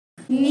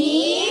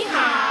你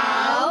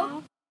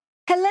好.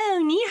 Hello,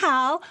 你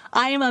好.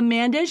 I am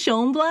Amanda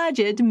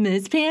Schoenblaget,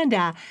 Miss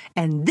Panda,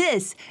 and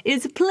this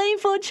is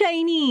Playful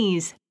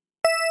Chinese.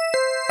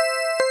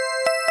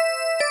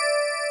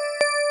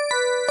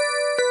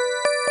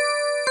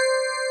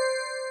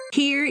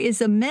 Here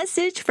is a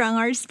message from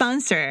our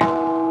sponsor.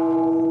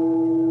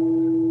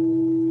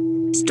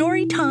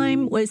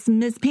 Storytime with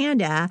Miss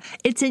Panda.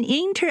 It's an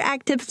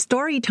interactive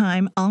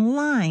storytime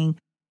online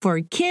for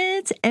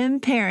kids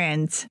and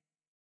parents.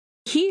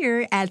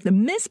 Here at the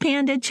Miss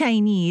Panda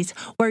Chinese,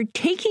 we're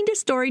taking the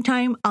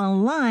storytime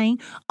online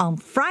on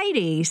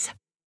Fridays.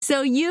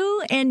 So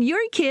you and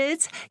your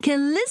kids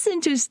can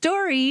listen to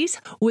stories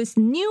with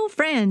new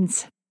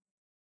friends.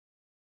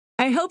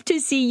 I hope to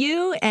see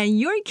you and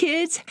your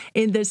kids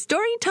in the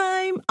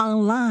Storytime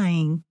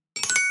online.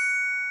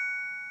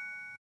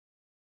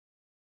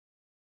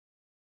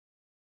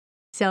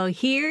 So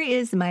here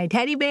is my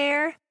teddy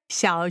bear,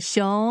 小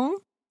熊,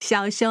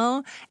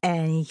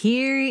 and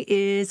here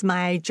is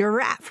my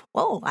giraffe.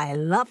 Oh, I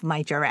love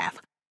my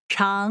giraffe.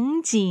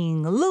 长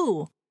颈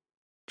鹿,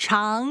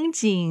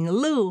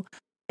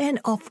 and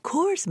of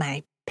course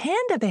my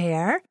panda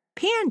bear,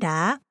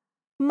 Panda,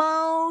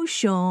 猫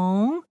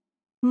熊,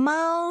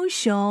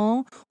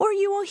 or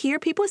you will hear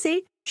people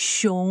say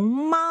熊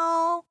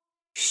猫,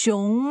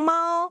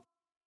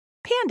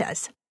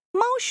 Pandas,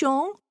 猫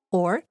熊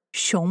or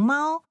熊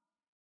猫.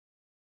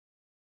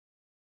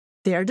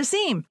 They're the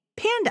same.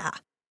 Panda,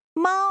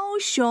 猫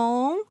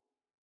熊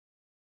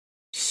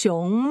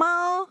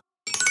猫.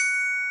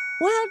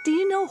 Well, do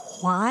you know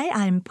why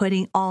I'm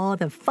putting all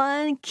the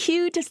fun,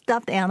 cute,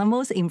 stuffed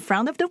animals in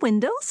front of the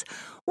windows?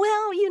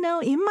 Well,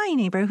 in my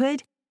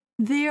neighborhood,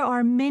 there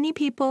are many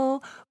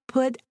people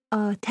put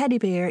a teddy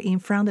bear in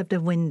front of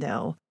the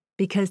window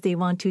because they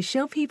want to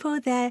show people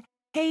that,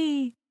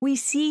 hey, we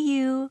see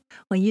you.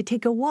 When you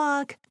take a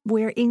walk,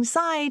 we're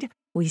inside.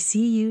 We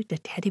see you. The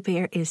teddy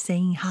bear is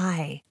saying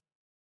hi.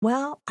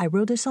 Well, I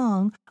wrote a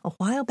song a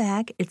while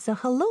back. It's a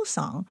hello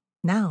song.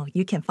 Now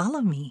you can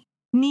follow me.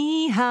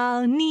 你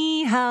好，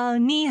你好，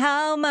你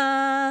好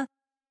吗？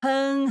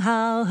很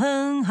好，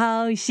很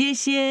好，谢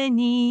谢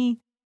你。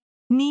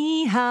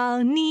你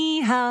好，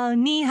你好，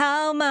你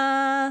好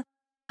吗？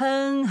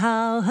很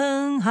好，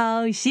很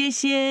好，谢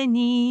谢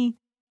你。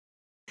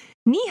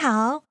你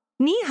好，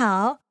你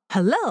好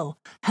 ，hello,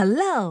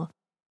 hello.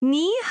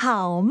 你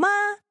好吗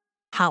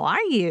 ？How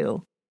are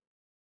you?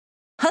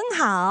 很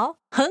好，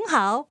很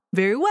好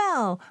 ，very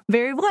well,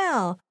 very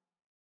well.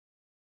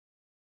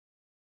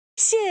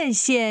 谢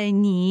谢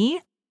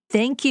你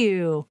 ，Thank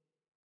you.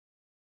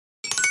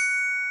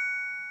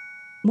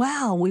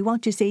 Wow, we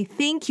want to say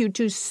thank you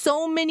to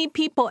so many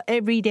people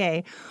every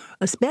day,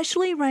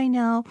 especially right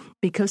now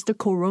because the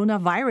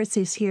coronavirus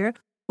is here.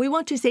 We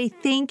want to say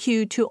thank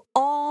you to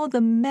all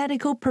the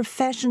medical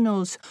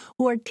professionals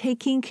who are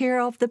taking care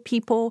of the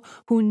people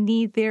who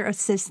need their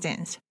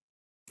assistance.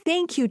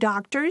 Thank you,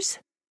 doctors.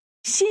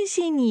 谢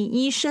谢你，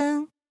医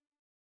生。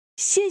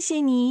谢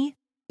谢你，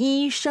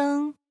医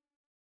生。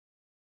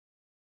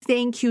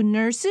Thank you,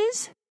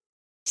 nurses.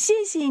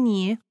 谢谢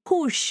你，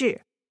护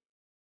士。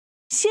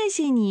谢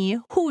谢你，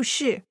护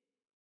士。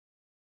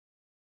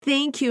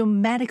Thank you,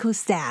 medical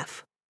staff.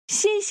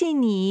 谢谢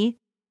你，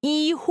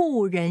医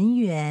护人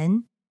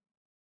员。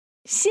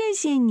谢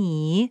谢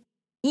你，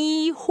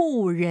医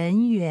护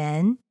人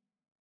员。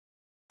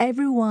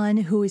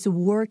Everyone who is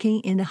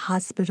working in the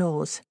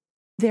hospitals,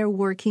 they're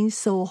working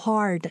so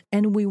hard,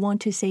 and we want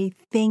to say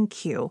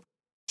thank you.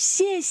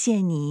 谢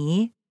谢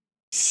你，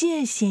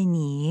谢谢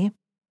你。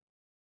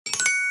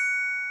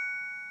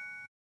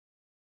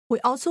We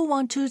also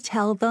want to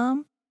tell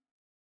them,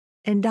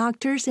 and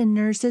doctors and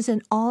nurses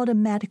and all the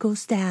medical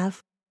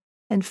staff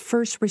and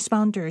first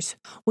responders,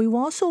 we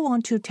also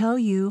want to tell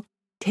you,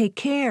 take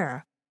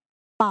care,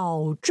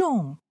 保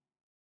重.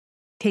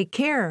 Take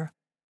care,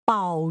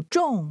 保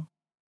重,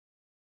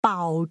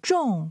 保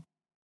重.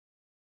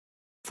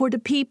 For the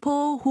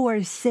people who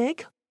are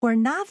sick or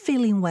not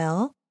feeling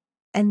well,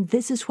 and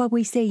this is what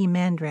we say in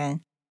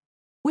Mandarin,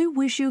 we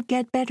wish you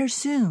get better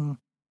soon.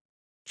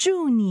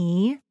 祝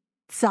你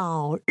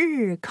早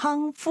日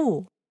康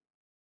复。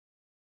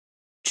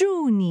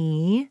祝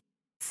你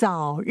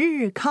早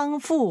日康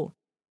复。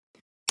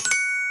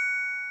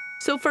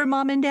So for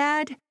mom and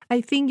dad,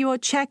 I think you will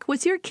check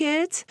with your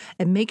kids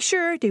and make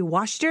sure they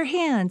wash their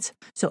hands.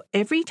 So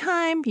every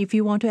time if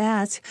you want to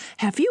ask,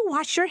 have you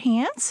washed your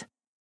hands?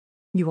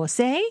 You will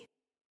say,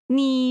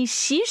 你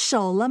洗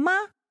手了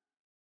吗？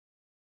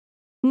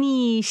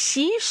你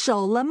洗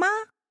手了吗？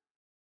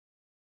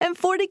 And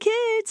for the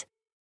kids,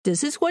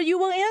 this is what you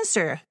will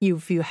answer.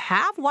 If you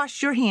have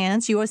washed your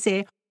hands, you will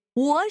say,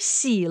 我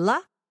洗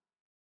了。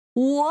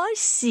我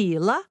洗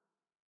了。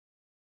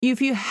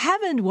If you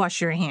haven't washed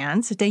your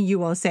hands, then you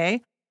will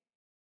say,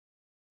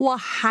 我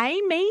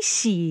还没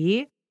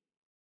洗。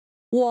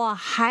我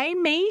还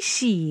没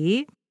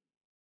洗。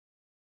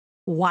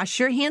Wash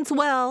your hands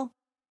well.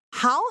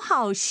 好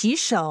好洗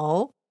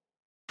手。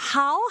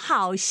好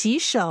好洗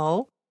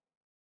手。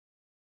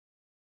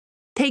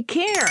Take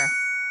care.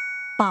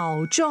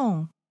 保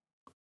重。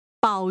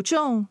保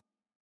重.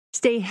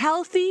 Stay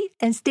healthy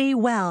and stay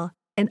well,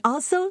 and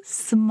also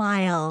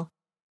smile.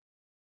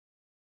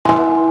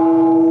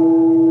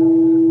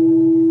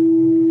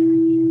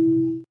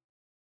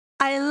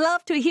 I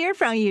love to hear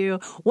from you.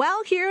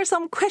 Well, here are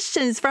some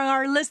questions from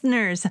our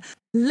listeners.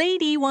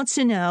 Lady wants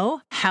to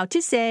know how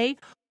to say,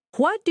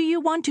 what do you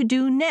want to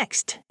do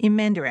next in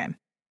Mandarin?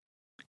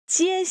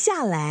 接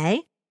下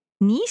来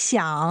你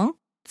想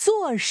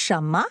做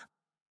什么？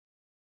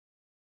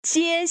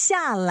接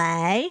下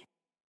来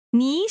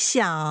你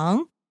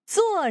想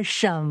做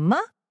什么？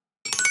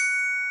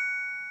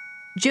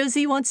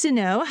 Josie wants to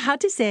know how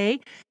to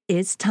say,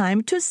 it's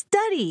time to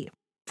study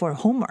for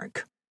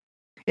homework.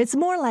 It's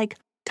more like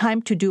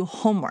time to do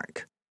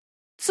homework.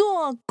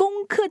 做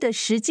功课的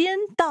时间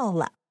到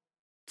了。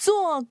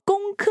做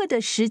功课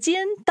的时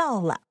间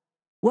到了。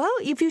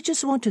Well, if you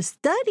just want to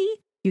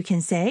study, you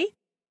can say,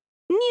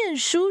 念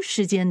书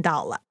时间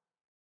到了。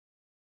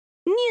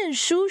念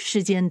书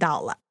时间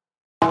到了。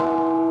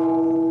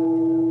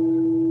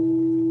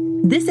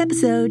This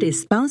episode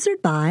is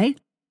sponsored by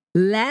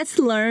Let's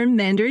Learn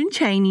Mandarin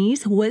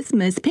Chinese with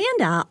Miss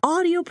Panda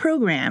audio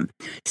program,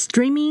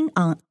 streaming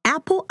on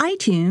Apple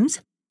iTunes,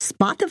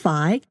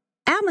 Spotify,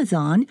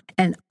 Amazon,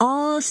 and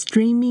all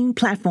streaming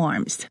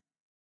platforms.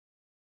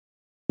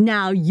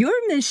 Now, your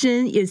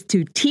mission is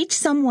to teach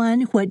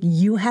someone what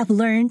you have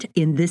learned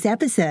in this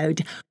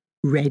episode.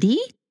 Ready,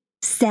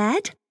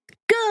 set,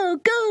 go,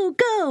 go,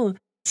 go!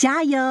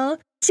 加油,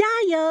 加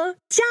油,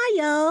 加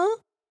油!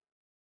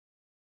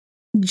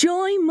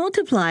 Joy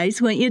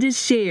multiplies when it is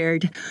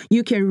shared.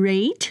 You can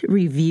rate,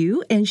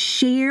 review, and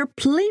share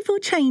Playful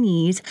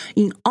Chinese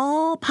in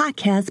all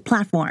podcast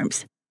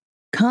platforms.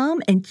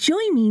 Come and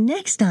join me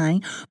next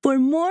time for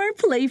more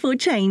Playful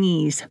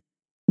Chinese.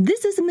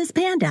 This is Miss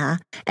Panda,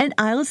 and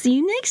I'll see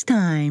you next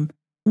time.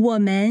 我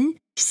们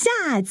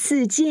下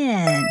次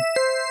见。